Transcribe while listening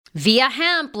Via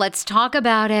Hemp, let's talk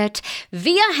about it.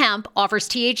 Via Hemp offers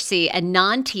THC and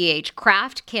non-TH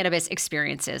craft cannabis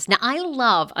experiences. Now, I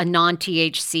love a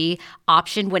non-THC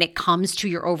option when it comes to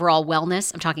your overall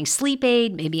wellness. I'm talking sleep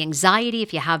aid, maybe anxiety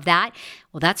if you have that.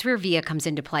 Well, that's where Via comes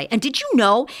into play. And did you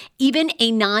know even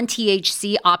a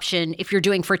non-THC option, if you're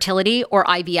doing fertility or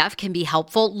IVF, can be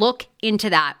helpful? Look into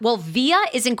that. Well, Via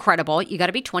is incredible. You got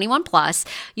to be 21 plus.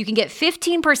 You can get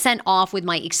 15% off with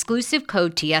my exclusive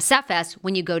code TSFS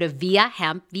when you go to Via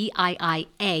Hemp,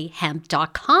 VIIA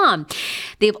hemp.com.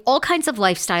 They have all kinds of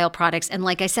lifestyle products. And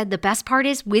like I said, the best part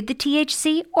is with the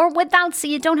THC or without, so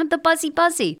you don't have the buzzy.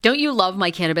 Don't you love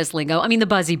my cannabis lingo? I mean, the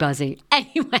buzzy.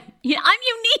 Anyway, I'm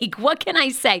unique. What can I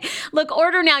say? Look,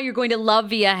 order now. You're going to love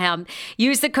Via Hemp.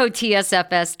 Use the code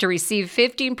TSFS to receive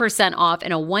 15% off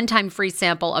and a one-time free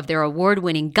sample of their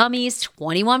award-winning gummies,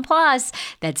 21 plus.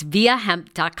 That's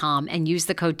viahemp.com, and use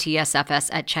the code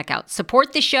TSFS at checkout.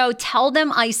 Support the show. Tell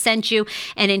them I sent you,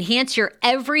 and enhance your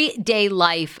everyday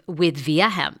life with Via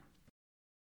Hemp.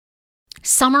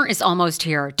 Summer is almost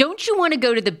here. Don't you want to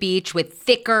go to the beach with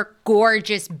thicker,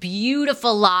 gorgeous,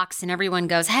 beautiful locks, and everyone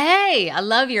goes, "Hey, I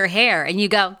love your hair," and you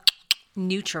go,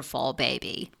 "Nutrafol,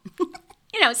 baby."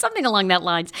 Something along that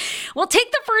lines. Well,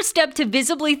 take the first step to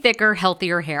visibly thicker,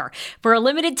 healthier hair. For a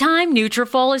limited time,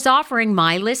 Nutrafol is offering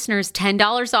my listeners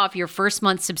 $10 off your first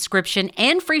month subscription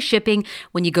and free shipping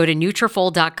when you go to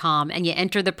Nutrafol.com and you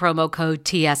enter the promo code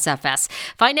TSFS.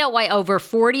 Find out why over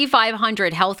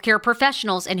 4,500 healthcare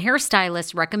professionals and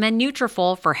hairstylists recommend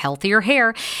Nutrafol for healthier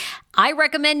hair. I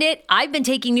recommend it. I've been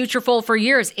taking Nutrafol for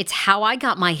years. It's how I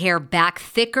got my hair back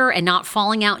thicker and not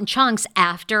falling out in chunks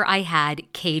after I had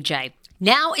KJ.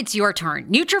 Now it's your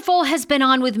turn. Nutrafol has been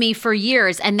on with me for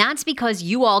years, and that's because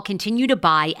you all continue to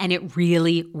buy, and it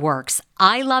really works.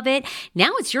 I love it.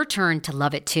 Now it's your turn to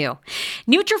love it too.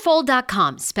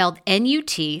 Nutrafol.com, spelled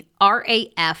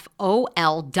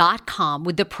Nutrafol.com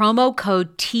with the promo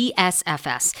code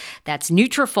TSFS. That's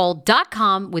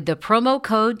Nutrafol.com with the promo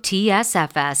code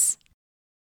TSFS.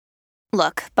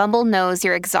 Look, Bumble knows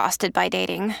you're exhausted by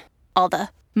dating. All the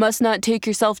must not take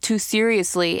yourself too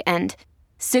seriously and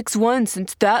 6'1"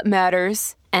 since that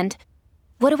matters. And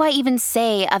what do I even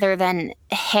say other than,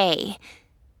 hey?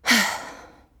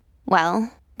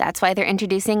 Well, that's why they're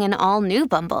introducing an all-new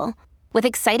Bumble, with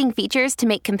exciting features to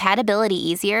make compatibility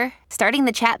easier, starting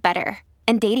the chat better,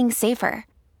 and dating safer.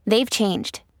 They've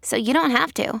changed, so you don't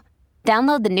have to.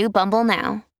 Download the new Bumble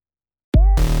now.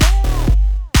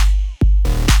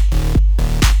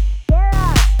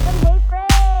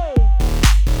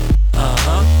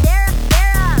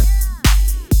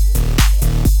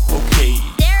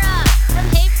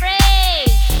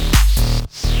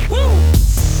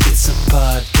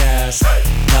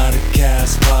 Not a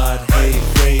cast pod, hey,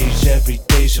 rage. Every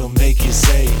day she'll make you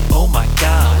say, oh my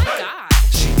God.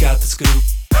 She got the scoop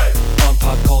on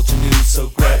pop culture news, so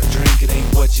grab a drink. It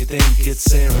ain't what you think, it's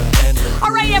Sarah and her.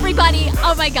 All right, everybody.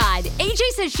 Oh my God. AJ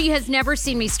says she has never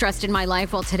seen me stressed in my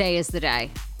life. Well, today is the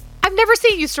day. I've never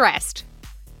seen you stressed.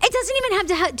 It doesn't even have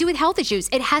to do with health issues.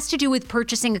 It has to do with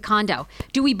purchasing a condo.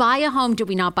 Do we buy a home? Do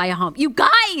we not buy a home? You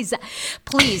guys,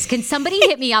 please, can somebody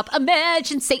hit me up?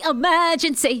 Emergency.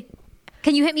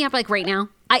 Can you hit me up like right now?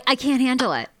 I can't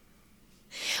handle it.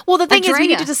 Well, the thing is, we Andrea.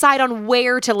 need to decide on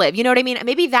where to live. You know what I mean?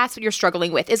 Maybe that's what you're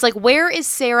struggling with. Is like, where is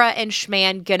Sarah and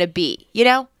Schman gonna be? You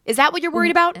know? Is that what you're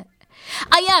worried about?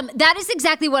 I am. That is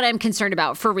exactly what I'm concerned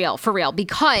about, for real,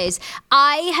 because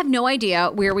I have no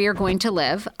idea where we are going to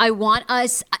live. I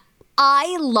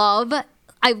love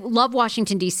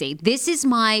Washington, D.C. This is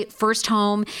my first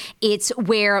home. It's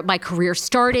where my career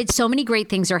started. So many great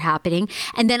things are happening.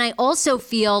 And then I also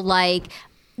feel like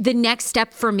the next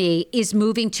step for me is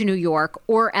moving to New York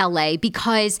or L.A.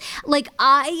 because, like,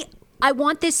 I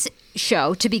want this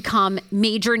show to become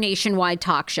major nationwide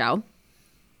talk show.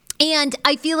 And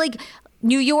I feel like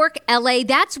New York, LA,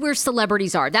 that's where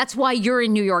celebrities are. That's why you're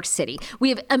in New York City. We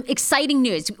have exciting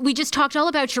news. We just talked all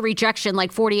about your rejection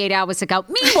like 48 hours ago.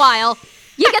 Meanwhile,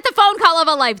 you get the phone call of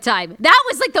a lifetime. That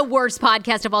was like the worst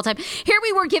podcast of all time. Here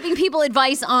we were giving people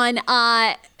advice on,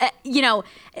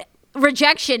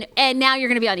 rejection, and now you're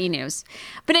going to be on E! News.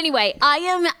 But anyway,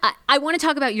 I want to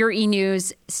talk about your E!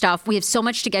 News stuff. We have so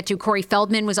much to get to. Corey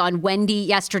Feldman was on Wendy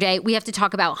yesterday. We have to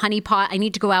talk about Honey Pot. I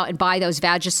need to go out and buy those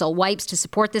Vagisil wipes to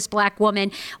support this black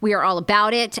woman. We are all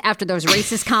about it after those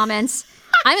racist comments.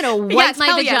 I'm going to wipe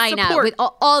my vagina with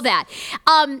all that.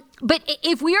 But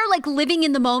if we are like living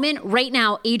in the moment right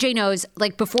now, AJ knows,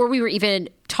 like before we were even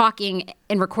talking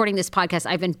and recording this podcast,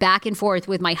 I've been back and forth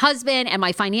with my husband and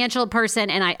my financial person.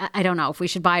 And I don't know if we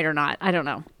should buy it or not. I don't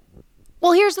know.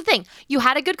 Well, here's the thing. You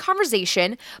had a good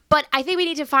conversation, but I think we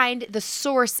need to find the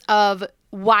source of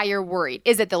why you're worried.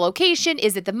 Is it the location?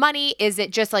 Is it the money? Is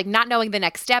it just like not knowing the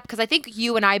next step? Because I think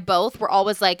you and I both were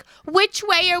always like, which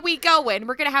way are we going?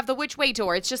 We're going to have the which way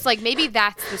tour. It's just like maybe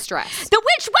that's the stress. The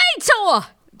which way tour?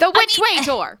 The which way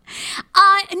tour?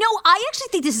 No, I actually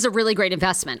think this is a really great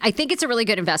investment. I think it's a really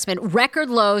good investment. Record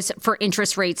lows for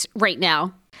interest rates right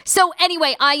now. So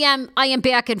anyway, I am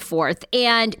back and forth,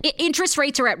 and interest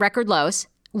rates are at record lows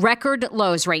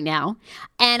right now.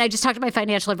 And I just talked to my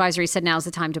financial advisor. He said now's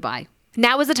the time to buy.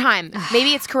 Now is the time.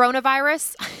 Maybe it's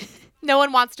coronavirus. No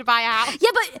one wants to buy a house. Yeah,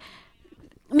 but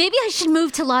maybe I should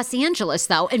move to Los Angeles,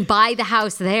 though, and buy the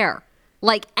house there.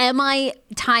 Like, am I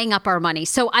tying up our money?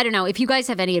 So I don't know. If you guys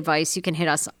have any advice, you can hit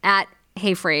us at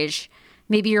Hey Frage.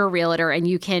 Maybe you're a realtor and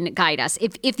you can guide us.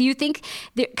 If you think,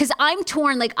 because I'm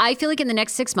torn, like I feel like in the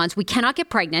next 6 months, we cannot get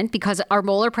pregnant because our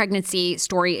molar pregnancy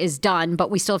story is done, but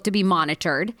we still have to be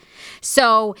monitored.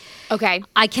 So okay,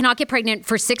 I cannot get pregnant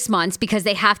for 6 months because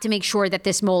they have to make sure that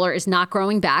this molar is not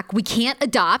growing back. We can't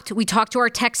adopt. We talked to our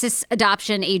Texas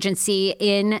adoption agency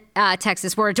in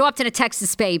Texas. We're adopting a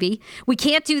Texas baby. We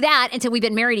can't do that until we've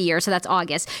been married a year. So that's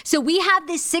August. So we have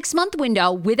this 6-month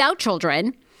window without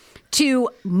children to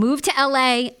move to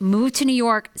LA, move to New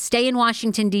York, stay in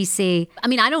Washington, D.C. I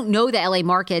mean, I don't know the LA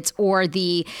markets or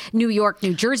the New York,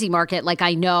 New Jersey market like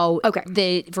I know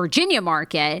the Virginia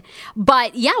market.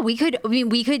 But yeah, we could.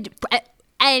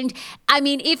 And I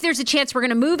mean, if there's a chance we're going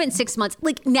to move in 6 months,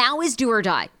 like now is do or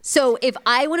die. So if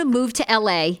I want to move to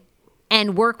LA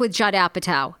and work with Judd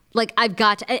Apatow, like I've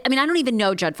got to, I mean, I don't even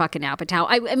know Judd fucking Apatow.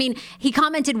 I mean, he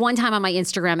commented one time on my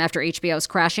Instagram after HBO's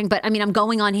crashing, but I mean, I'm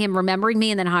going on him remembering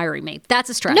me and then hiring me. That's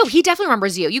a stretch. No, he definitely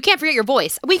remembers you. You can't forget your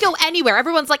voice. We go anywhere.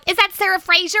 Everyone's like, is that Sarah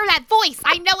Fraser? That voice.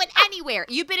 I know it anywhere.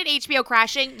 You've been at HBO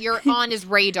crashing. You're on his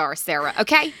radar, Sarah.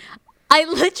 Okay? I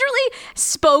literally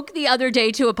spoke the other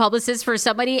day to a publicist for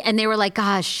somebody and they were like,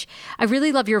 gosh, I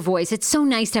really love your voice. It's so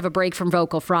nice to have a break from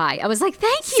vocal fry. I was like,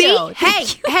 thank you.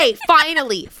 Hey,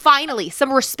 finally,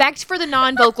 some respect for the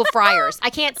non-vocal fryers. I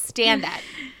can't stand that.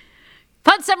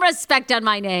 Put some respect on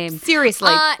my name.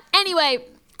 Seriously. Anyway,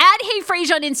 at Hey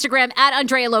Frage on Instagram, at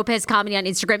Andrea Lopez Comedy on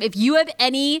Instagram. If you have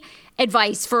any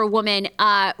advice for a woman,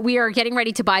 we are getting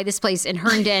ready to buy this place in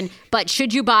Herndon, but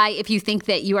should you buy if you think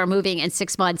that you are moving in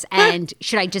 6 months, and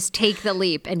should I just take the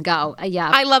leap and go? Yeah,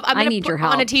 I need your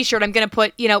help. On a t-shirt, I'm going to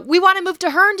put, we want to move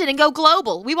to Herndon and go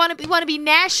global. We want to be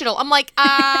national. I'm like,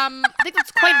 I think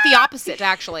that's quite the opposite,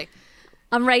 actually.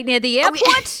 I'm right near the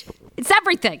airport. It's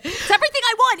everything. It's everything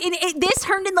I want. This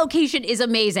Herndon location is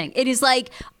amazing. It is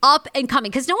like up and coming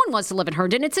because no one wants to live in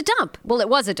Herndon. It's a dump. Well, it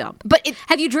was a dump. But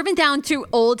have you driven down through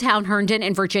Old Town Herndon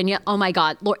in Virginia? Oh my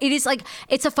God. Lord, it is like,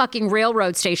 it's a fucking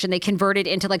railroad station. They converted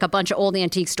into like a bunch of old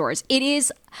antique stores. It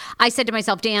is, I said to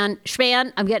myself, Dan,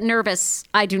 Schman, I'm getting nervous.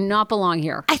 I do not belong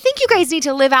here. I think you guys need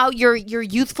to live out your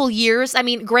youthful years. I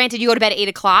mean, granted, you go to bed at 8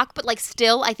 o'clock, but like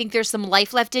still, I think there's some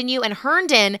life left in you. And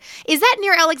Herndon, is that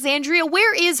near Alexandria?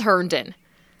 Where is Herndon?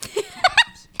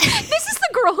 This is the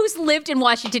girl who's lived in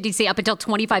Washington, D.C. up until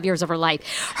 25 years of her life.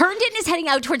 Herndon is heading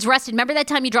out towards Reston. Remember that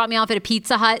time you dropped me off at a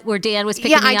Pizza Hut where Dan was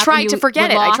picking me up? Yeah, I tried to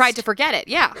forget it.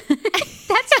 Yeah.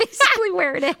 That's basically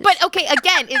where it is. But okay,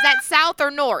 again, is that south or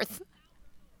north?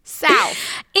 South.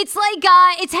 It's like,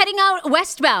 it's heading out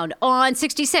westbound on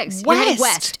 66. You're heading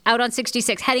west, out on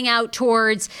 66, heading out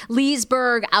towards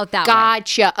Leesburg, out that way.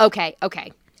 Gotcha. Okay.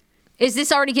 Is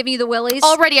this already giving you the willies?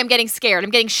 Already, I'm getting scared.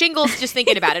 I'm getting shingles just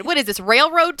thinking about it. What is this,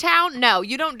 railroad town? No,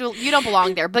 you don't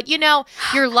belong there. But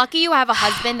you're lucky you have a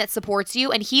husband that supports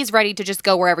you, and he's ready to just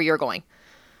go wherever you're going.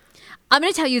 I'm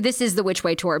going to tell you this is the Which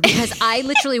Way Tour because I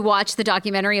literally watched the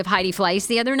documentary of Heidi Fleiss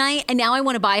the other night, and now I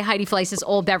want to buy Heidi Fleiss's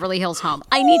old Beverly Hills home.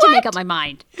 I need to make up my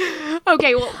mind.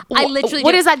 Okay, well,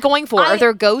 what is that going for? Are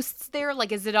there ghosts there?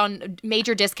 Like, is it on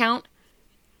major discount?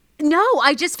 No,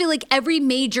 I just feel like every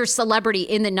major celebrity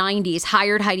in the 90s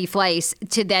hired Heidi Fleiss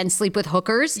to then sleep with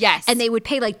hookers. Yes. And they would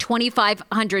pay like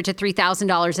 $2,500 to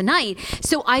 $3,000 a night.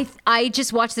 So I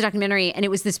just watched the documentary and it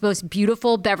was this most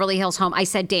beautiful Beverly Hills home. I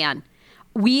said, Dan,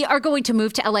 we are going to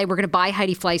move to LA. We're going to buy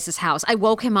Heidi Fleiss's house. I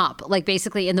woke him up like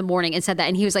basically in the morning and said that.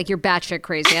 And he was like, you're batshit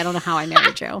crazy. I don't know how I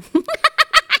married you.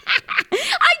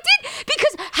 I did,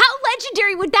 because how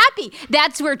legendary would that be?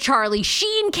 That's where Charlie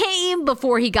Sheen came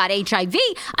before he got HIV.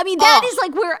 I mean, that is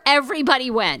like where everybody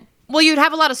went. Well, you'd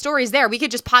have a lot of stories there. We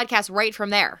could just podcast right from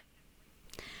there.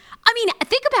 I mean,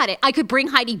 think about it. I could bring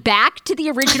Heidi back to the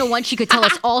original one. She could tell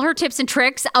us all her tips and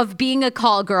tricks of being a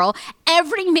call girl.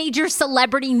 Every major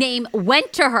celebrity name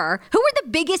went to her. Who were the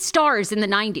biggest stars in the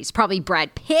 90s? Probably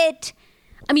Brad Pitt.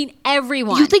 I mean,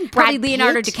 everyone. You think Brad Probably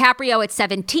Leonardo Pitt? DiCaprio at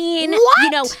 17.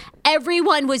 What?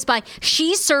 Everyone was by.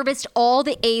 She serviced all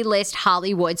the A-list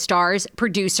Hollywood stars,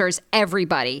 producers,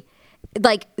 everybody.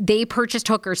 Like, they purchased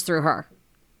hookers through her.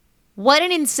 What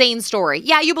an insane story.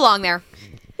 Yeah, you belong there.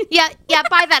 Yeah,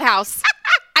 buy that house.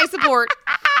 I support.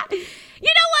 You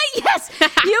know what? Yes,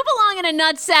 you belong in a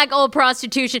nutsack old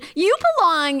prostitution. You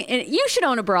belong in, you should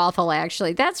own a brothel,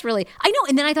 actually. That's really, I know.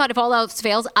 And then I thought, if all else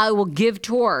fails, I will give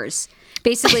tours,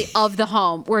 basically, of the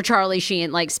home where Charlie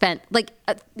Sheen spent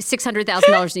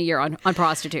 $600,000 a year on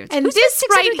prostitutes. And Who this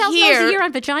spent right $600,000 here, a year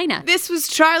on vagina? This was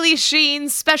Charlie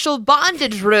Sheen's special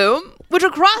bondage room, which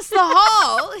across the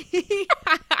hall.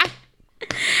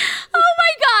 Oh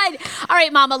my God. All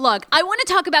right, Mama, look, I want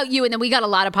to talk about you, and then we got a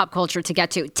lot of pop culture to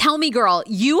get to. Tell me, girl,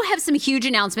 you have some huge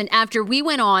announcement after we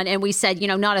went on and we said,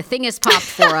 not a thing has popped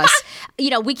for us.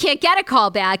 We can't get a call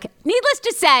back. Needless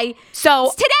to say,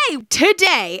 So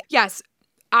today, yes,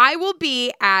 I will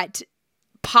be at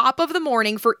Pop of the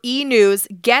Morning for E! News,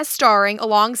 guest starring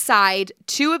alongside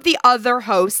two of the other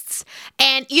hosts.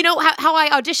 And you know how I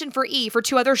auditioned for E! for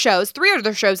 2 other shows, 3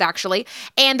 other shows actually.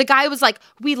 And the guy was like,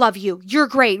 "We love you. You're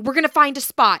great. We're going to find a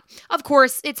spot." Of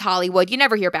course, it's Hollywood. You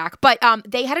never hear back. But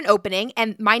they had an opening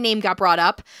and my name got brought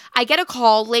up. I get a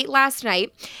call late last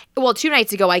night, 2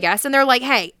 nights ago, I guess. And they're like,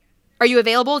 "Hey, are you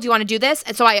available? Do you want to do this?"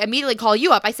 And so I immediately call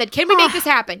you up. I said, "Can we make this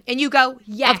happen?" And you go,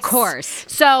 "Yes." Of course.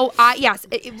 So, yes.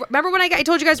 Remember when I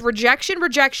told you guys rejection,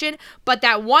 but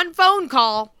that one phone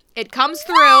call, it comes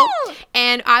through,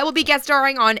 and I will be guest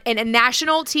starring on a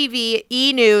national TV,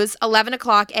 E! News, 11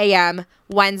 o'clock a.m.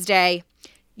 Wednesday.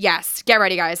 Yes. Get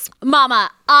ready, guys. Mama,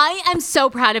 I am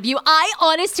so proud of you.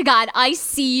 Honest to God, I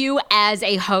see you as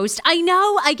a host.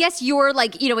 I guess you're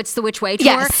it's the Which Way tour.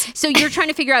 Yes. So you're trying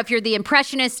to figure out if you're the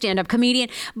impressionist, stand-up comedian,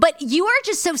 but you are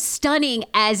just so stunning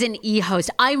as an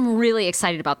E-host. I'm really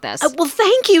excited about this. Well,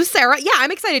 thank you, Sarah. Yeah,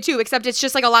 I'm excited too, except it's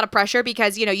just a lot of pressure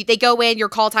because, they go in, your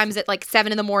call time is at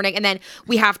 7 in the morning, and then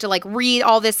we have to read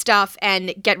all this stuff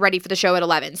and get ready for the show at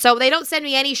 11. So they don't send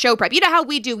me any show prep. You know how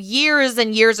we do years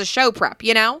and years of show prep,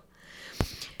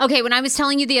 Okay, when I was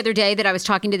telling you the other day that I was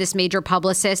talking to this major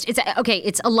publicist, it's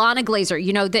Ilana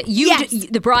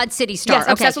Glazer, the Broad City star.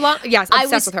 Yes,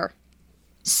 obsessed with her.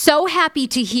 So happy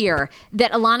to hear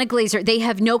that Ilana Glazer, they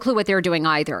have no clue what they're doing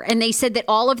either. And they said that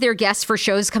all of their guests for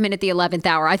shows come in at the 11th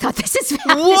hour. I thought, this is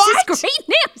great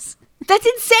news. That's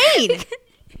insane.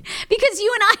 Because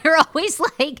you and I are always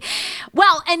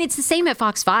and it's the same at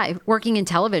Fox 5, working in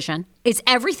television.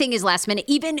 Everything is last minute.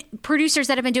 Even producers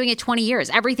that have been doing it 20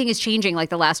 years, everything is changing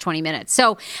the last 20 minutes.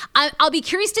 So I'll be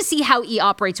curious to see how E!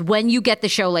 operates when you get the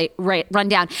show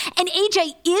rundown. And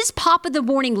AJ, is Pop of the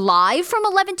Morning live from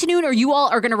 11 to noon, or you all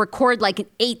are going to record an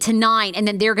 8 to 9 and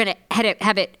then they're going to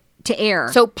have it to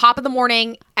air? So Pop of the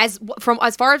Morning, as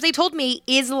far as they told me,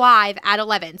 is live at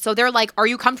 11. So they're like, "Are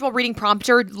you comfortable reading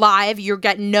prompter live? You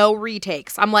get no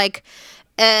retakes." I'm like,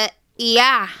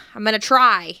 yeah, I'm going to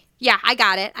try. Yeah, I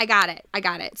got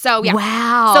it. So, yeah.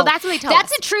 Wow. So that's what they tell us.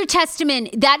 That's a true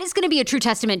testament. That is going to be a true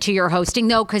testament to your hosting,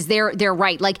 though, because they're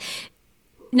right.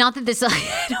 Not that this, I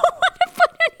don't want to put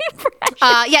any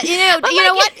pressure. You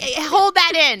know what? Hold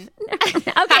that in.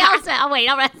 Okay, I'll wait.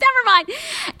 All right, never mind.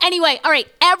 Anyway, all right,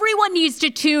 everyone needs to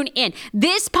tune in.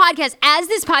 This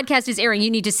podcast is airing,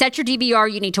 you need to set your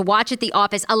DVR. You need to watch at the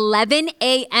office, 11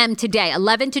 a.m. today,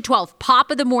 11 to 12,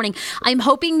 Pop of the Morning. I'm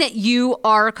hoping that you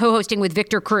are co-hosting with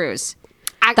Victor Cruz,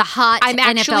 the hot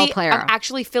NFL player. I'm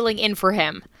actually filling in for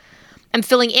him. I'm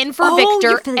filling in for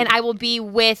Victor, and I will be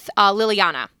with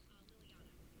Liliana.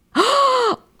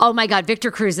 Oh my God,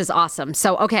 Victor Cruz is awesome.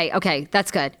 So, okay,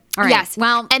 that's good. All right. Yes.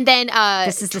 Well, and then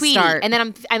this is Tweety. the start. And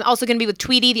then I'm also going to be with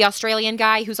Tweety, the Australian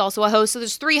guy, who's also a host. So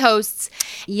there's 3 hosts.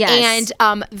 Yes.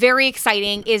 And very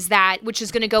exciting is that, which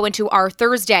is going to go into our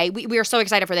Thursday. We are so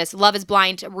excited for this. Love is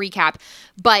Blind recap.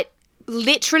 But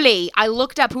literally, I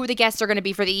looked up who the guests are going to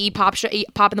be for the Pop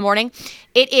in the Morning.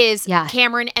 It is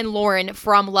Cameron and Lauren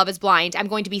from Love is Blind. I'm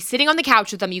going to be sitting on the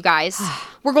couch with them, you guys.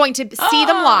 We're going to see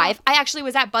them live. I actually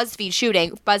was at BuzzFeed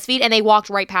shooting and they walked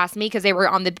right past me because they were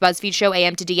on the BuzzFeed show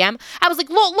AM to DM. I was like,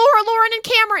 Laura, Lauren, and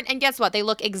Cameron. And guess what? They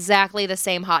look exactly the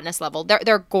same hotness level.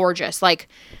 They're gorgeous.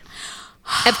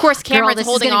 Of course, Cameron's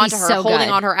holding on to her, holding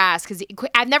on her ass. Because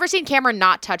I've never seen Cameron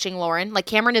not touching Lauren.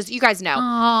 Cameron is, you guys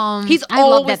know. He's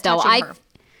always touching her.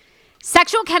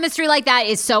 Sexual chemistry like that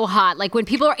is so hot. When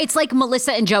people are, it's like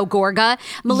Melissa and Joe Gorga.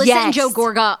 Melissa and Joe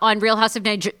Gorga on Real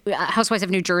Housewives of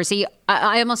New Jersey.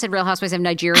 I almost said Real Housewives of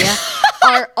Nigeria.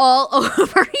 Are all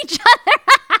over each other.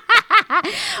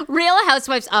 Real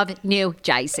Housewives of New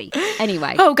Jersey.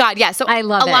 Anyway. Oh, God, yeah. So I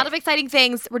love a lot of exciting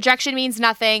things. Rejection means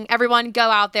nothing. Everyone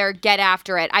go out there, get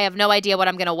after it. I have no idea what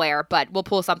I'm going to wear, but we'll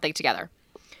pull something together.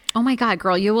 Oh my God,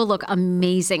 girl, you will look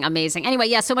amazing, amazing. Anyway,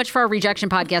 yeah, so much for our rejection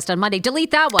podcast on Monday.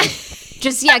 Delete that one.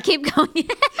 Just, keep going.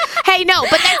 Hey, no,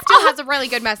 but that still has a really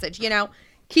good message,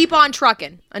 Keep on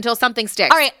trucking until something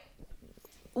sticks. All right.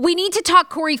 We need to talk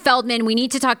Corey Feldman. We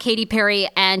need to talk Katy Perry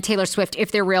and Taylor Swift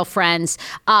if they're real friends.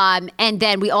 And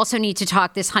then we also need to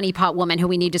talk this honeypot woman who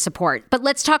we need to support. But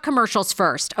let's talk commercials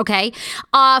first, okay?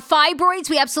 Fibroids,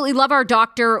 we absolutely love our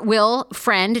Dr. Will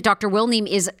friend. Dr. Will Neem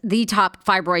is the top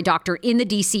fibroid doctor in the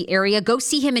D.C. area. Go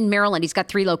see him in Maryland. He's got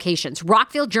 3 locations,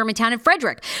 Rockville, Germantown, and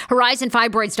Frederick.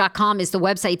 HorizonFibroids.com is the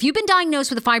website. If you've been diagnosed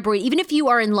with a fibroid, even if you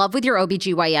are in love with your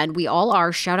OBGYN, we all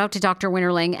are. Shout out to Dr.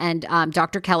 Winterling and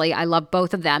Dr. Kelly. I love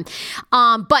both of them.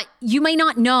 But you may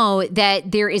not know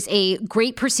that there is a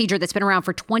great procedure that's been around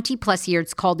for 20 plus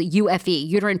years called UFE,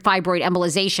 uterine fibroid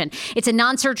embolization. It's a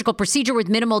non-surgical procedure with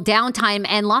minimal downtime.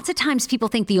 And lots of times people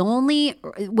think the only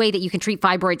way that you can treat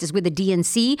fibroids is with a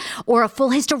DNC or a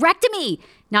full hysterectomy.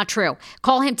 Not true.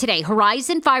 Call him today.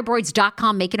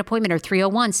 HorizonFibroids.com. Make an appointment or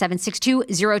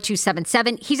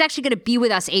 301-762-0277. He's actually going to be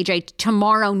with us, AJ,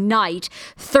 tomorrow night,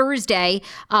 Thursday.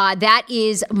 That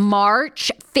is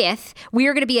March 5th. We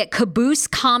are going to be at Caboose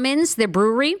Commons, the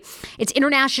brewery. It's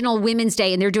International Women's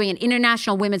Day, and they're doing an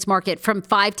International Women's Market from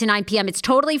 5 to 9 p.m. It's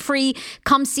totally free.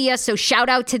 Come see us. So shout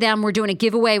out to them. We're doing a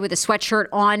giveaway with a sweatshirt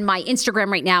on my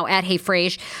Instagram right now at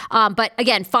HeyFrage. But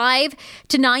again, 5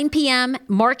 to 9 p.m.,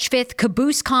 March 5th,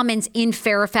 Caboose Commons in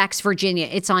Fairfax, Virginia.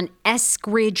 It's on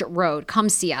Eskridge Road. Come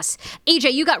see us.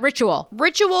 AJ, you got Ritual.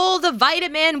 Ritual, the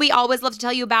vitamin we always love to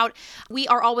tell you about. We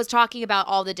are always talking about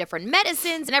all the different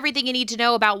medicines and everything you need to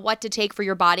know about what to take for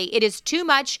your body. It is too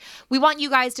much. We want you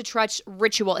guys to trust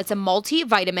Ritual. It's a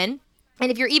multivitamin. And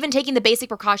if you're even taking the basic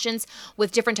precautions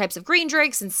with different types of green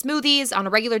drinks and smoothies on a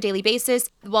regular daily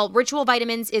basis, well, Ritual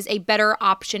Vitamins is a better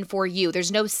option for you.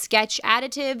 There's no sketch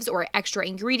additives or extra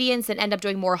ingredients that end up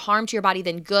doing more harm to your body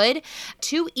than good.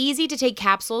 2 easy to take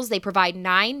capsules. They provide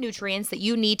 9 nutrients that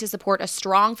you need to support a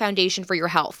strong foundation for your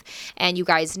health. And you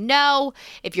guys know,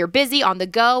 if you're busy on the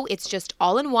go, it's just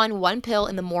all in one pill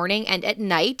in the morning and at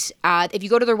night. If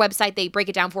you go to their website, they break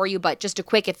it down for you. But just a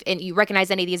quick, if you recognize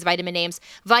any of these vitamin names,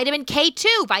 vitamin K2,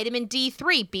 vitamin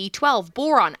D3, B12,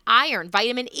 boron, iron,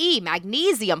 vitamin E,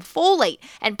 magnesium, folate,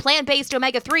 and plant-based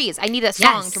omega-3s. I need a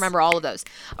song to remember all of those.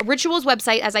 Ritual's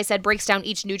website, as I said, breaks down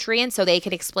each nutrient so they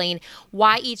can explain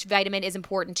why each vitamin is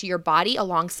important to your body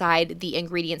alongside the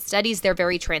ingredient studies. They're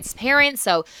very transparent.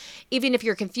 So even if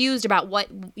you're confused about what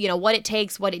it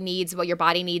takes, what it needs, what your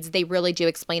body needs, they really do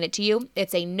explain it to you.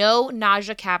 It's a no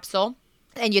nausea capsule.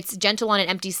 And it's gentle on an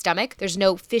empty stomach. There's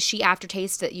no fishy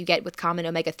aftertaste that you get with common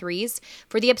omega-3s.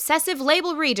 For the obsessive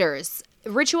label readers,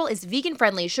 Ritual is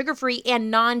vegan-friendly, sugar-free, and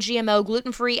non-GMO,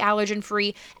 gluten-free,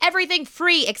 allergen-free, everything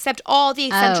free except all the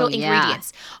essential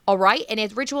ingredients. All right?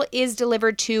 And Ritual is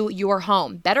delivered to your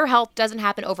home. Better health doesn't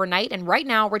happen overnight, and right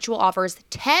now, Ritual offers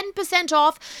 10%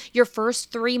 off your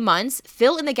first 3 months.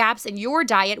 Fill in the gaps in your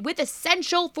diet with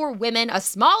Essential for Women, a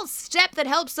small step that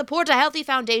helps support a healthy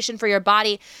foundation for your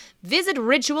body. Visit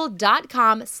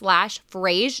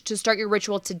ritual.com/Frage to start your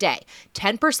Ritual today.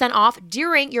 10% off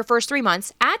during your first 3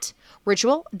 months at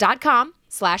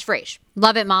ritual.com/Frage.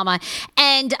 Love it, mama.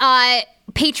 And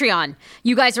Patreon.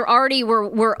 You guys are already, we're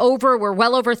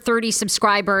well over 30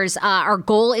 subscribers. Our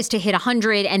goal is to hit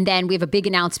 100, and then we have a big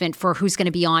announcement for who's going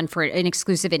to be on for an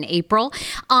exclusive in April.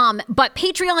 But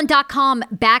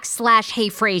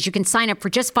patreon.com/HeyFrage. You can sign up for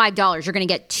just $5. You're going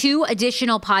to get 2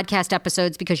 additional podcast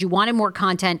episodes because you wanted more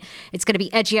content. It's going to be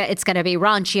edgier, it's going to be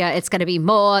raunchier, it's going to be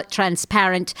more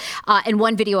transparent, and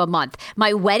 1 video a month.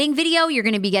 My wedding video, you're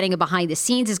going to be getting a behind the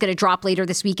scenes, is going to drop later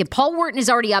this week, and Paul Wharton is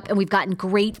already up, and we've gotten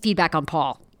great feedback on Paul.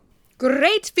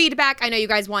 Great feedback. I know you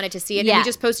guys wanted to see it. Yeah. And we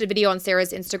just posted a video on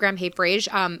Sarah's Instagram, HeyFrage,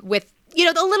 with a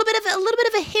little bit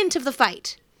of a hint of the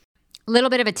fight. A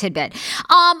little bit of a tidbit.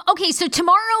 Okay, so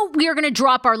tomorrow we are going to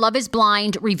drop our Love is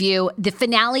Blind review. The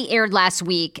finale aired last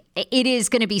week. It is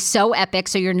going to be so epic,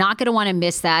 so you're not going to want to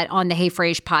miss that on the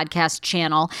HeyFrage podcast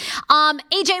channel. AJ,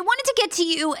 I wanted to get to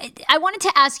you. I wanted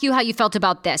to ask you how you felt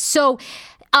about this. So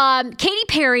Katy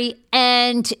Perry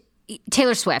and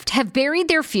Taylor Swift have buried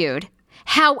their feud.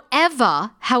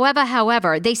 However,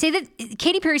 they say that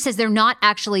Katy Perry says they're not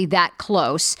actually that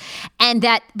close,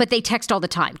 but they text all the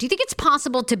time. Do you think it's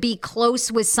possible to be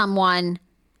close with someone?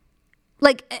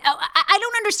 Like, I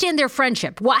don't understand their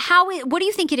friendship. What do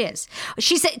you think it is?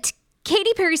 She said,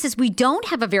 Katy Perry says, we don't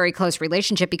have a very close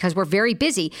relationship because we're very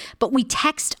busy, but we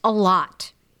text a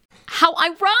lot. How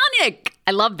ironic.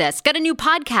 I love this. Got a new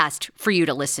podcast for you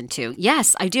to listen to.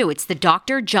 Yes, I do. It's the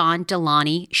Dr. John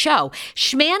Delaney Show.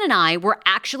 Schman and I were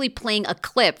actually playing a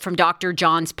clip from Dr.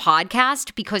 John's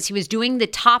podcast because he was doing the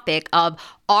topic of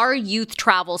are youth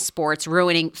travel sports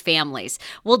ruining families?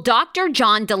 Well, Dr.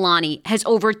 John Delaney has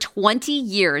over 20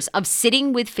 years of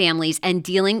sitting with families and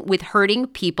dealing with hurting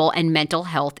people and mental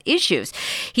health issues.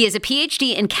 He has a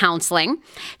PhD in counseling.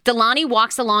 Delaney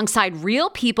walks alongside real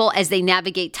people as they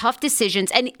navigate tough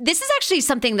decisions. And this is actually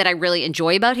something that I really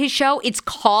enjoy about his show. It's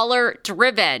caller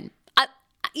driven.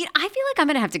 I feel like I'm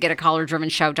going to have to get a caller-driven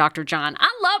show, Dr. John. I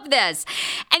love this.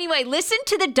 Anyway, listen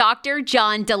to the Dr.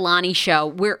 John Delaney Show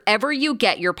wherever you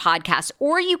get your podcast,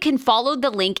 or you can follow the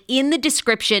link in the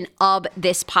description of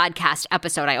this podcast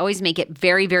episode. I always make it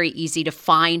very, very easy to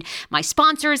find my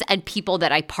sponsors and people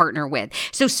that I partner with.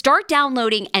 So start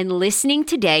downloading and listening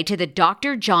today to the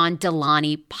Dr. John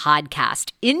Delaney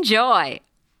podcast. Enjoy.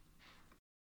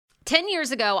 10 years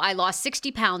ago, I lost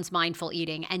 60 pounds mindful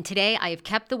eating, and today I have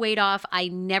kept the weight off. I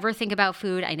never think about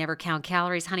food. I never count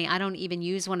calories. Honey, I don't even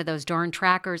use one of those darn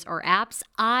trackers or apps.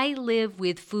 I live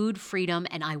with food freedom,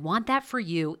 and I want that for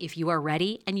you if you are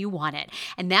ready and you want it.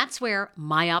 And that's where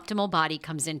My Optimal Body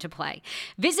comes into play.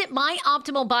 Visit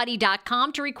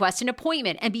myoptimalbody.com to request an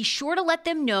appointment, and be sure to let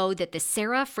them know that the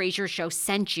Sarah Fraser Show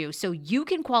sent you so you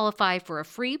can qualify for a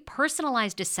free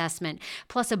personalized assessment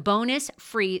plus a bonus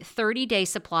free 30-day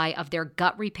supply of their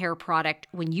gut repair product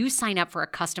when you sign up for a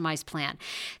customized plan.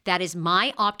 That is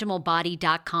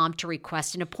myoptimalbody.com to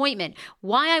request an appointment.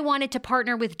 Why I wanted to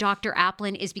partner with Dr.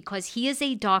 Applin is because he is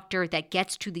a doctor that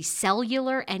gets to the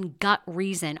cellular and gut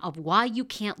reason of why you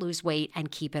can't lose weight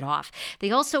and keep it off.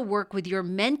 They also work with your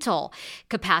mental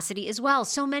capacity as well.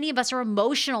 So many of us are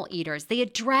emotional eaters. They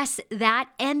address that,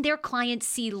 and their clients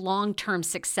see long-term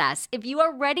success. If you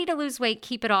are ready to lose weight,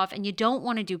 keep it off, and you don't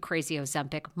want to do crazy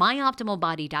Ozempic,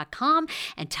 myoptimalbody.com,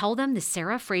 and tell them the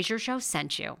Sarah Fraser Show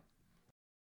sent you.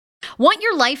 Want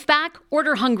your life back?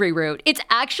 Order Hungry Root. It's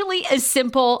actually as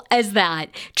simple as that.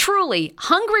 Truly,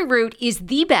 Hungry Root is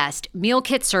the best meal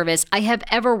kit service I have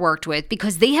ever worked with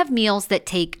because they have meals that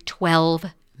take 12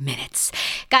 minutes.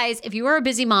 Guys, if you are a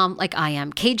busy mom like I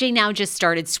am, KJ now just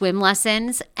started swim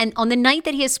lessons. And on the night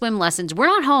that he has swim lessons, we're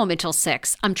not home until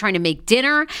 6. I'm trying to make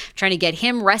dinner, trying to get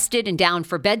him rested and down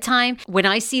for bedtime. When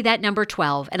I see that number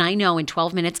 12, and I know in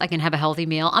 12 minutes I can have a healthy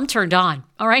meal, I'm turned on.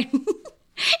 All right.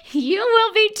 You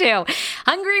will be too.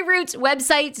 Hungry Root's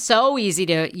website, so easy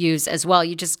to use as well.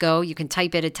 You just go, you can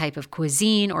type in a type of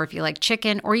cuisine, or if you like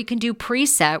chicken, or you can do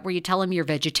preset where you tell them you're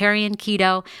vegetarian,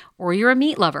 keto, or you're a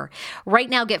meat lover. Right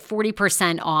now, get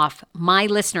 40% off. My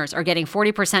listeners are getting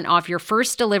 40% off your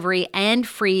first delivery and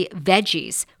free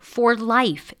veggies for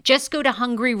life. Just go to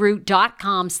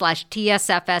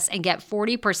hungryroot.com/TSFS and get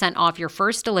 40% off your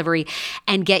first delivery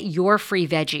and get your free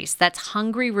veggies. That's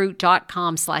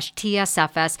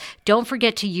hungryroot.com/TSFS. Don't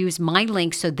forget to use my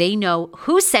link so they know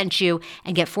who sent you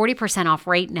and get 40% off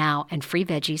right now and free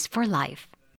veggies for life.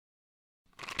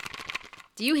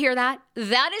 Do you hear that?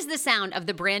 That is the sound of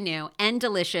the brand new and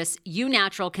delicious Eu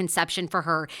Natural Conception for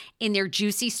Her in their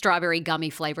juicy strawberry gummy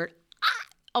flavored.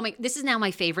 Oh my, this is now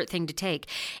my favorite thing to take.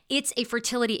 It's a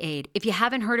fertility aid. If you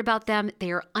haven't heard about them,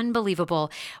 they are unbelievable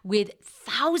with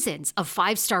thousands of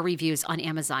 5-star reviews on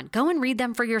Amazon. Go and read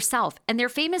them for yourself. And they're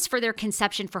famous for their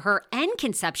Conception for Her and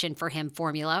Conception for Him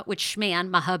formula, which Schman,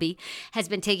 my hubby, has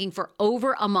been taking for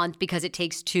over a month because it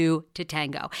takes 2 to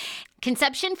tango.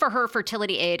 Conception for Her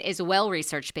fertility aid is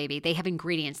well-researched, baby. They have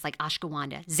ingredients like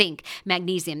ashwagandha, zinc,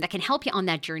 magnesium that can help you on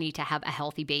that journey to have a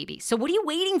healthy baby. So what are you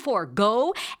waiting for?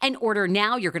 Go and order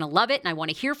now. You're going to love it, and I want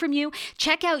to hear from you.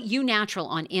 Check out Eu Natural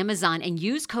on Amazon and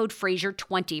use code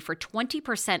Fraser20 for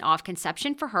 20% off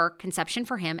Conception for Her, Conception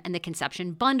for Him, and the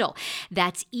Conception Bundle.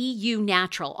 That's EU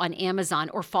Natural on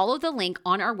Amazon, or follow the link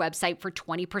on our website for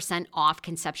 20% off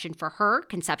Conception for Her,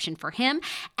 Conception for Him,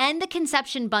 and the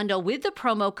Conception Bundle with the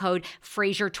promo code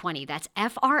Fraser20. That's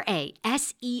FRASER,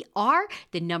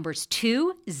 the numbers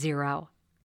 20.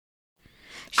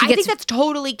 I think that's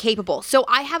totally capable. So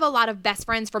I have a lot of best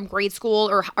friends from grade school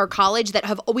or college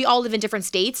that we all live in different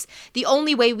states. The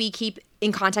only way we keep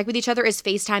in contact with each other is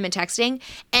FaceTime and texting.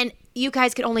 And you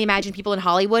guys can only imagine people in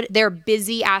Hollywood, their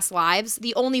busy ass lives.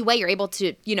 The only way you're able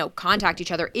to, contact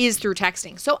each other is through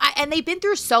texting. So, and they've been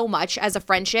through so much as a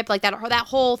friendship, like that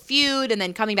whole feud and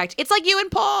then coming back. It's like you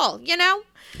and Paul,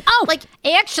 Oh, like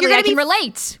actually, I can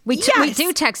relate. We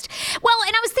do text. Well,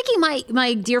 and I was thinking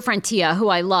my dear friend Tia, who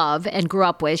I love and grew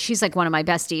up with, she's like one of my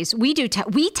besties. We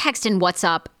text in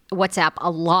WhatsApp WhatsApp a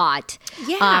lot.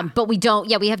 Yeah. But we don't.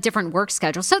 Yeah, we have different work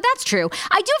schedules. So that's true.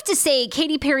 I do have to say,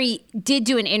 Katy Perry did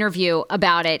do an interview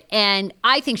about it, and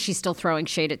I think she's still throwing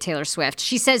shade at Taylor Swift.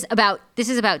 She says this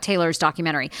is about Taylor's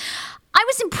documentary. I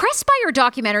was impressed by her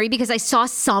documentary because I saw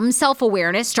some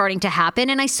self-awareness starting to happen,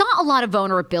 and I saw a lot of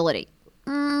vulnerability.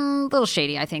 A little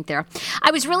shady, I think, there.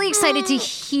 I was really excited to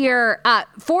hear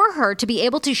for her to be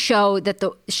able to show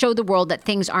the world that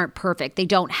things aren't perfect. They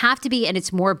don't have to be, and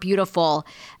it's more beautiful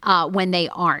when they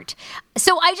aren't.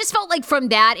 So I just felt like from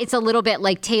that, it's a little bit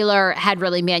like Taylor had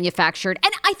really manufactured.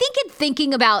 And I think in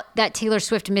thinking about that Taylor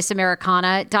Swift Miss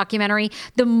Americana documentary,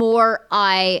 the more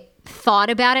I thought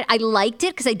about it, I liked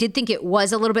it because I did think it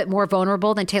was a little bit more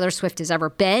vulnerable than Taylor Swift has ever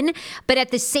been. But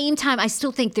at the same time, I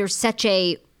still think there's such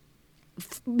a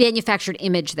manufactured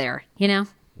image there, you know?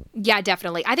 Yeah,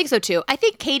 definitely. I think so too. I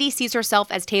think Katy sees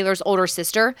herself as Taylor's older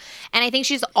sister, and I think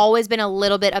she's always been a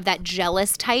little bit of that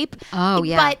jealous type. Oh,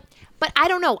 yeah. But I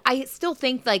don't know. I still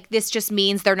think like this just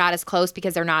means they're not as close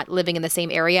because they're not living in the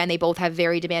same area and they both have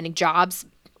very demanding jobs.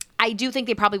 I do think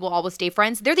they probably will always stay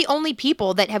friends. They're the only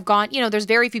people that have gone, there's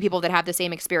very few people that have the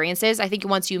same experiences. I think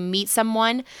once you meet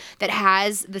someone that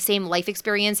has the same life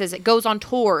experiences, it goes on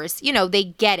tours, they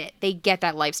get it. They get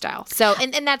that lifestyle. So,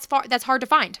 and that's hard to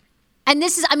find. And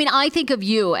this is, I think of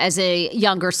you as a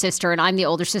younger sister and I'm the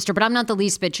older sister, but I'm not the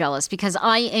least bit jealous because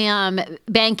I am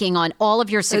banking on all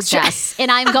of your success and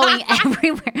I'm going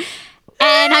everywhere.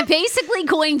 And I'm basically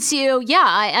going to,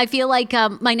 I feel like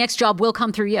my next job will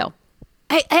come through you.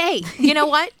 Hey, you know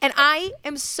what? And I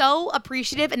am so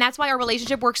appreciative, and that's why our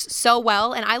relationship works so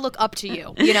well, and I look up to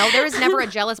you. There is never a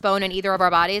jealous bone in either of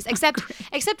our bodies, except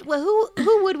well,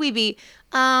 who would we be?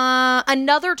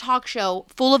 Another talk show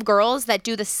full of girls that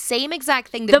do the same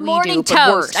exact thing that we do, The Morning but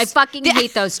Toast. worse. I fucking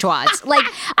hate those twats.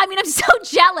 I'm so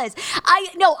jealous.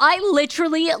 I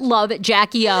literally love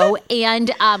Jackie O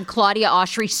and Claudia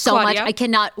Oshry so much. I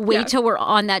cannot wait till we're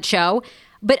on that show.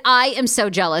 But I am so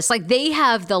jealous. They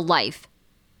have the life.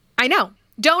 I know.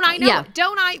 Don't I know? Yeah.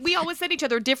 Don't I? We always send each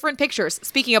other different pictures.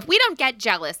 Speaking of, we don't get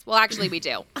jealous. Well, actually, we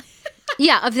do.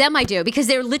 Yeah, of them I do because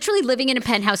they're literally living in a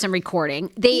penthouse and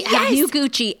recording. They have new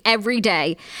Gucci every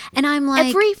day. And I'm like,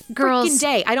 every girls, freaking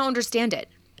day. I don't understand it.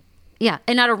 Yeah,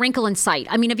 and not a wrinkle in sight.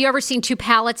 Have you ever seen two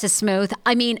palettes of smooth?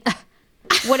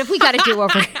 What if we got to do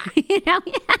over?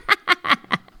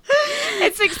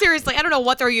 It's like, seriously, I don't know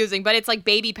what they're using, but it's like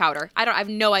baby powder. I have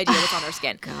no idea what's on their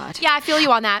skin. God. Yeah, I feel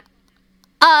you on that.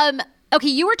 Okay,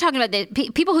 you were talking about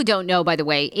the people who don't know, by the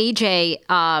way,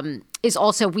 AJ is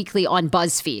also weekly on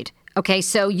BuzzFeed. Okay,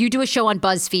 so you do a show on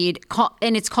BuzzFeed,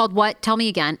 and it's called what? Tell me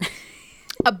again.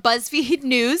 A BuzzFeed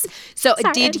News. So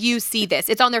did you see this?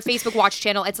 It's on their Facebook Watch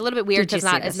channel. It's a little bit weird because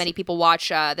not as many people watch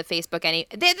the Facebook.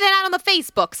 They're not on the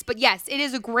Facebooks. But yes, it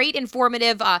is a great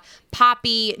informative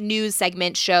poppy news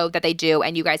segment show that they do,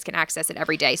 and you guys can access it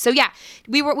every day. So yeah,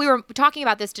 we were talking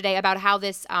about this today about how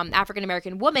this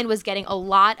African-American woman was getting a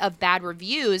lot of bad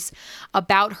reviews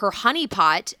about her honey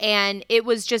pot, and it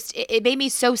was just, it made me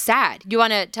so sad. You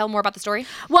want to tell more about the story?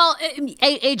 Well,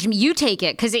 AJ, you take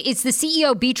it because it's the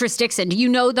CEO, Beatrice Dixon. Do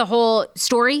you know the whole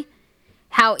story?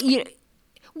 How you?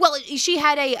 Well, she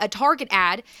had a Target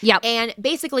ad, and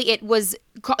basically it was,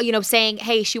 saying,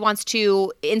 hey, she wants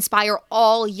to inspire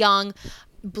all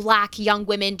Black young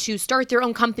women to start their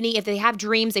own company. If they have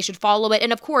dreams, they should follow it.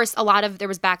 And of course, there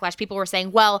was backlash. People were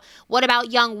saying, well, what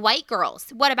about young white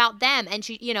girls? What about them? And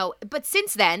she, but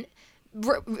since then,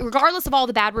 regardless of all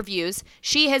the bad reviews,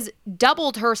 she has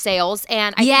doubled her sales.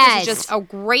 And I think this is just a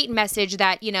great message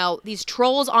that, these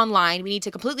trolls online, we need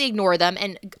to completely ignore them.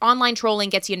 And online trolling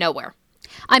gets you nowhere.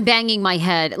 I'm banging my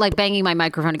head, banging my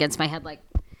microphone against my head,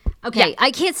 okay,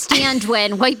 I can't stand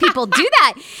when white people do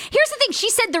that. Here's the thing. She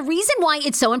said the reason why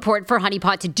it's so important for Honey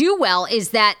Pot to do well is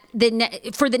that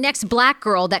for the next Black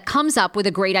girl that comes up with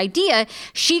a great idea,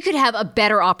 she could have a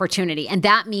better opportunity. And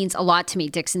that means a lot to me,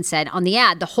 Dixon said on the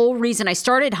ad. The whole reason I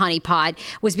started Honey Pot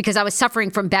was because I was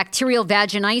suffering from bacterial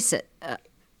vaginosis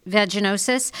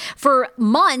for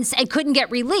months and couldn't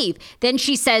get relief. Then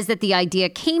she says that the idea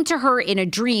came to her in a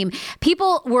dream.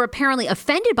 People were apparently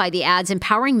offended by the ad's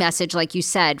empowering message, like you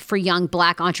said, for young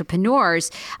Black entrepreneurs,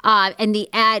 and the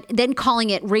ad then calling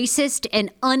it racist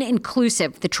and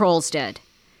uninclusive, the trolls did.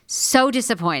 So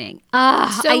disappointing.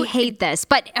 I hate this.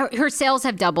 But her sales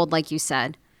have doubled, like you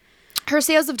said. Her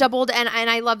sales have doubled, and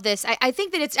I love this. I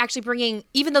think that it's actually bringing,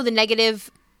 even though the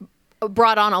negative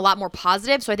brought on a lot more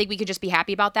positive, so I think we could just be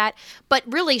happy about that. But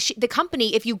really, the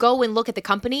company, if you go and look at the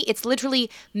company, it's literally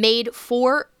made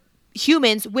for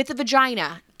humans with a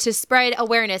vagina, to spread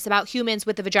awareness about humans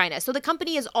with the vagina. So the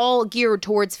company is all geared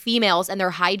towards females and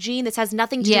their hygiene. This has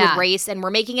nothing to do with race, and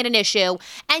we're making it an issue.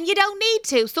 And you don't need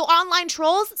to. So online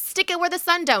trolls, stick it where the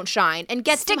sun don't shine and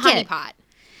get some honeypot.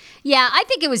 Yeah, I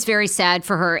think it was very sad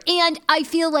for her. And I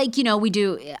feel like, we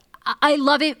do. I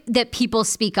love it that people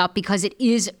speak up because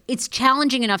it's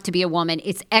challenging enough to be a woman.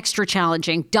 It's extra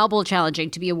challenging, double challenging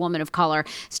to be a woman of color,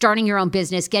 starting your own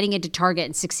business, getting into Target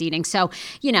and succeeding. So,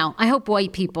 I hope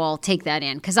white people take that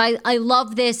in because I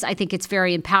love this. I think it's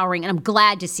very empowering and I'm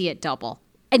glad to see it double.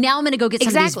 And now I'm going to go get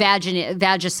some of these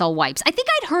Vagisil wipes. I think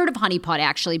I'd heard of Honey Pot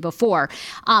actually before,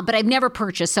 but I've never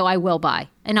purchased, so I will buy.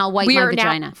 And I'll wipe my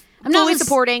vagina. I'm fully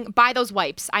supporting. Buy those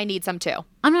wipes. I need some too.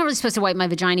 I'm not really supposed to wipe my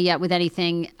vagina yet with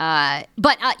anything,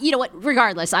 but you know what?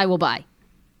 Regardless, I will buy.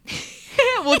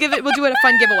 We'll do it a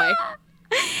fun giveaway.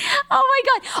 Oh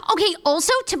my God. Okay.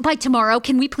 Also, by tomorrow,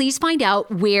 can we please find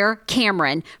out where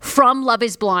Cameron from Love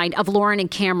is Blind of Lauren and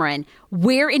Cameron,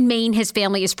 where in Maine his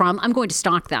family is from? I'm going to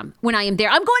stalk them when I am there.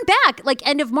 I'm going back like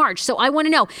end of March. So I want to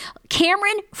know.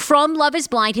 Cameron from Love is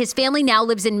Blind, his family now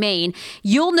lives in Maine.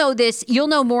 You'll know this. You'll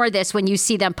know more of this when you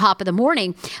see them pop in the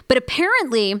morning. But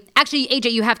apparently, actually,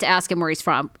 AJ, you have to ask him where he's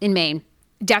from in Maine.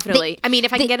 Definitely.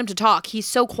 If I can get him to talk, he's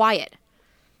so quiet.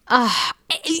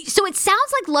 So it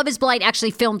sounds like Love is Blind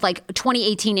actually filmed like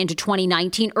 2018 into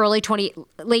 2019, late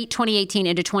 2018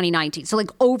 into 2019. So like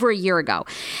over a year ago.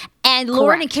 And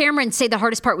Lauren and Cameron say the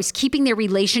hardest part was keeping their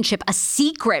relationship a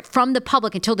secret from the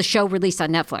public until the show released on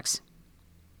Netflix.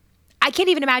 I can't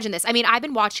even imagine this. I've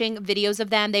been watching videos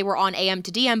of them. They were on AM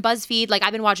to DM, BuzzFeed. Like,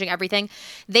 I've been watching everything.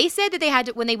 They said that they had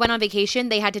to, when they went on vacation,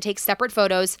 they had to take separate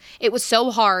photos. It was so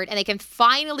hard, and they can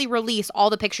finally release all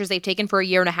the pictures they've taken for a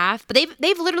year and a half. But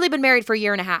they've literally been married for a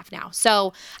year and a half now.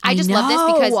 So I just love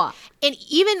this because, and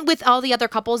even with all the other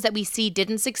couples that we see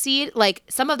didn't succeed, like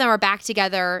some of them are back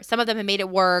together. Some of them have made it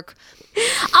work.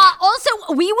 Also,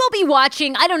 we will be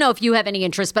watching, I don't know if you have any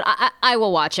interest, but I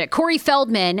will watch it. Corey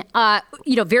Feldman,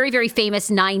 very, very famous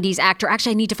 90s actor.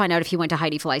 Actually, I need to find out if he went to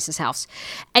Heidi Fleiss's house.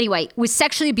 Anyway, was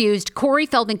sexually abused. Corey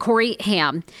Feldman, Corey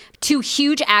Haim, two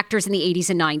huge actors in the 80s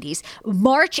and 90s.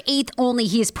 March 8th only,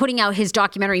 he is putting out his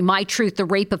documentary, My Truth, The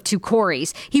Rape of Two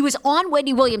Coreys. He was on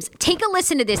Wendy Williams. Take a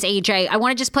listen to this, AJ. I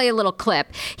want to just play a little clip.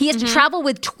 He has to travel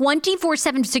with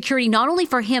 24/7 security, not only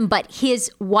for him, but his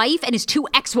wife and his two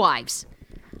ex-wives.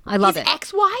 I love it. His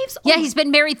ex-wives? Yeah, he's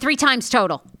been married 3 times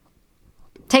total.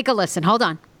 Take a listen. Hold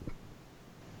on.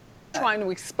 Trying to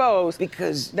expose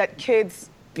because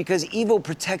evil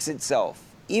protects itself.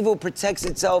 Evil protects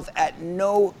itself at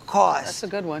no cost. That's a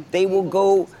good one. They will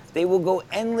go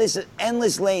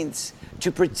endless lengths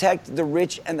to protect the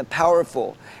rich and the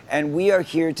powerful. And we are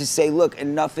here to say, look,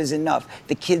 enough is enough.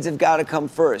 The kids have got to come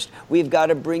first. We've got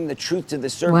to bring the truth to the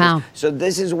surface. Wow. So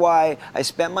this is why I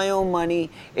spent my own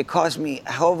money. It cost me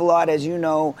a hell of a lot, as you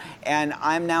know, and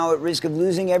I'm now at risk of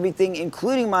losing everything,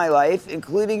 including my life,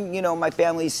 including, my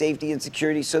family's safety and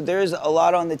security. So there's a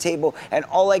lot on the table, and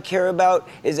all I care about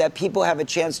is that people have a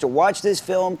chance to watch this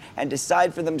film and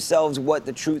decide for themselves what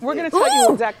the truth is. We're going to tell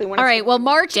you exactly when. All right, well,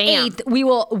 March 8th, we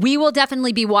will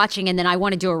definitely be watching, and then I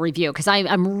want to do a review because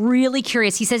I'm really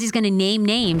curious. He says he's going to name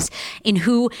names in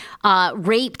who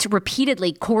raped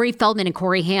repeatedly Corey Feldman and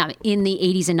Corey Haim in the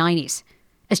 80s and 90s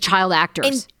as child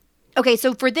actors. Okay,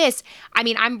 so for this,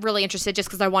 I'm really interested just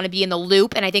because I want to be in the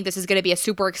loop, and I think this is going to be a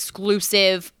super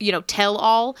exclusive,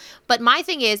 tell-all. But my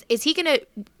thing is he going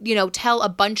to, tell a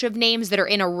bunch of names that are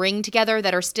in a ring together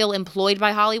that are still employed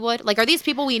by Hollywood? Like, are these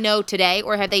people we know today,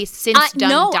 or have they since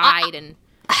died?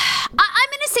 I'm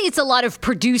going to say it's a lot of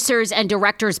producers and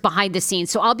directors behind the scenes.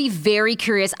 So I'll be very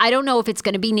curious. I don't know if it's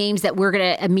going to be names that we're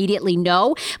going to immediately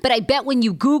know, but I bet when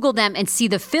you Google them and see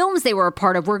the films they were a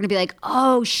part of, we're going to be like,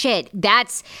 oh shit,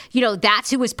 that's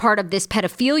who was part of this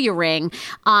pedophilia ring.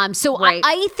 Right.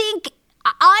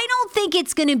 I don't think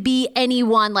it's going to be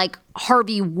anyone like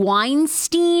Harvey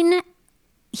Weinstein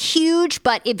huge,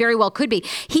 but it very well could be.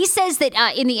 He says that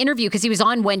in the interview, because he was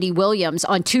on Wendy Williams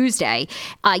on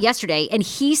yesterday, and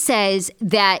he says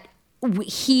that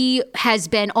he has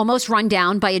been almost run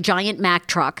down by a giant Mack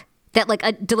truck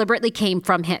that deliberately came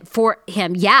from him for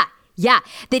him. Yeah.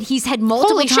 That he's had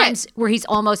multiple times where he's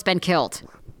almost been killed.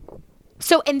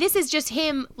 So, and this is just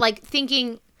him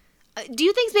thinking, do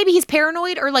you think maybe he's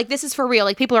paranoid or this is for real?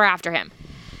 Like people are after him?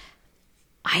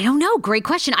 I don't know. Great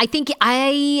question. This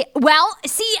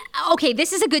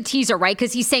is a good teaser, right?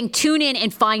 Because he's saying tune in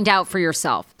and find out for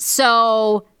yourself.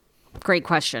 So great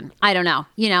question. I don't know.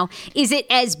 Is it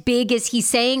as big as he's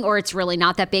saying, or it's really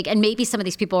not that big? And maybe some of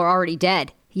these people are already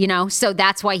dead, so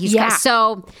that's why he's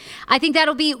so I think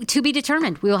that'll be to be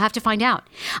determined. We will have to find out.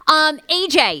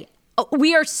 AJ,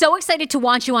 We are so excited to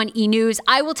watch you on E! News.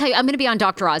 I will tell you, I'm going to be on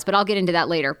Dr. Oz, but I'll get into that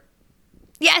later.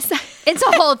 Yes. It's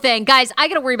a whole thing. Guys, I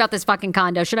got to worry about this fucking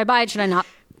condo. Should I buy it? Should I not?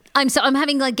 I'm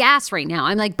having like gas right now.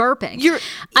 I'm like burping. You're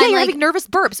having nervous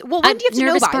burps. Well, when do you have to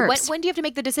know by? Burps. When do you have to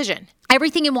make the decision?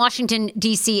 Everything in Washington,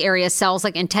 D.C. area sells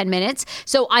like in 10 minutes.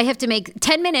 So I have to make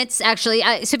 10 minutes, actually.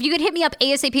 So if you could hit me up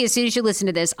ASAP as soon as you listen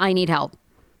to this, I need help.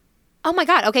 Oh my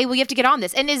God. Okay, well, you have to get on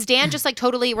this. And is Dan just like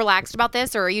totally relaxed about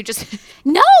this, or are you just...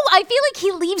 No, I feel like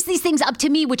he leaves these things up to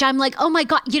me, which I'm like, oh my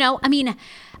God,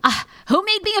 who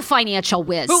made me a financial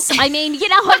whiz? I'm an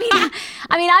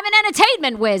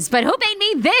entertainment whiz, but who made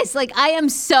me this? Like, I am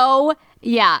so,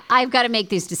 I've got to make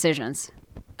these decisions.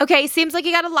 Okay, seems like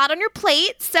you got a lot on your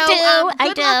plate, so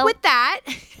good luck with that.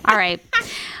 All right.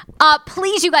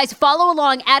 Please, you guys, follow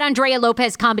along at Andrea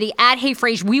Lopez Comedy, at Hey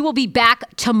Frage. We will be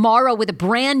back tomorrow with a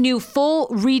brand new full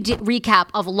recap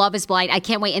of Love is Blind. I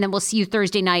can't wait. And then we'll see you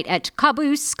Thursday night at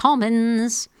Caboose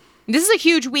Commons. This is a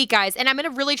huge week, guys, and I'm going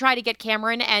to really try to get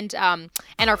Cameron and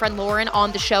our friend Lauren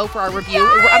on the show for our review.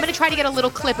 Yes! I'm going to try to get a little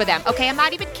clip of them, okay? I'm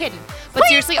not even kidding. But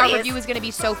seriously, our review is going to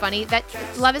be so funny. That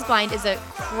Love is Blind is a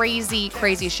crazy,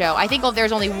 crazy show. I think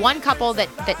there's only one couple that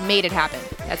made it happen.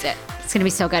 That's it. It's going to be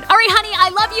so good. All right, honey, I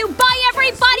love you. Bye,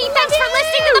 everybody. Thanks for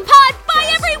listening to the pod. Bye,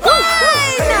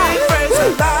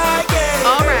 everyone.